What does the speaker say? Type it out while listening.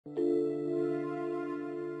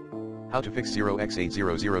How to fix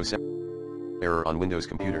 0x80072 error on Windows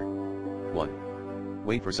computer. 1.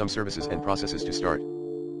 Wait for some services and processes to start.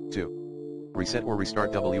 2. Reset or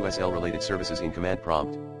restart WSL related services in command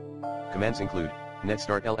prompt. Commands include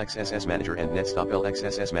netstart lxss manager and netstop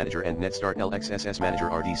lxss manager and netstart lxss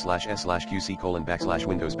manager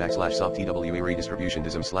rd/s/qc:\windows/soft-twa redistribution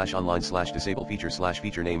dism/online/disable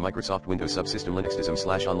feature/featurename Microsoft-Windows-Subsystem-Linux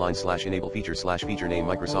dism/online/enable feature/featurename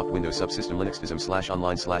Microsoft-Windows-Subsystem-Linux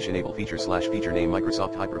dism/online/enable feature/featurename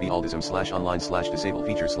Microsoft Hyper-V all dism/online/disable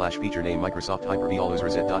feature/featurename Microsoft Hyper-V all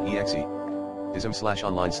reset.exe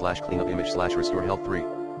dism/online/cleanup image/restore health 3.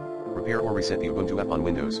 Repair or reset the Ubuntu app on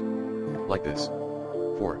Windows. Like this.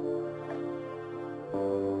 4.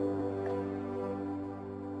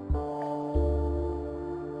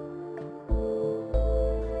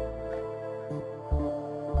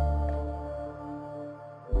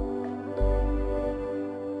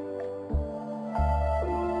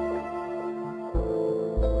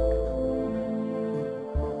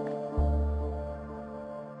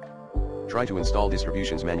 Try to install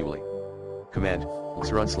distributions manually. Command,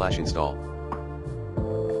 run/install.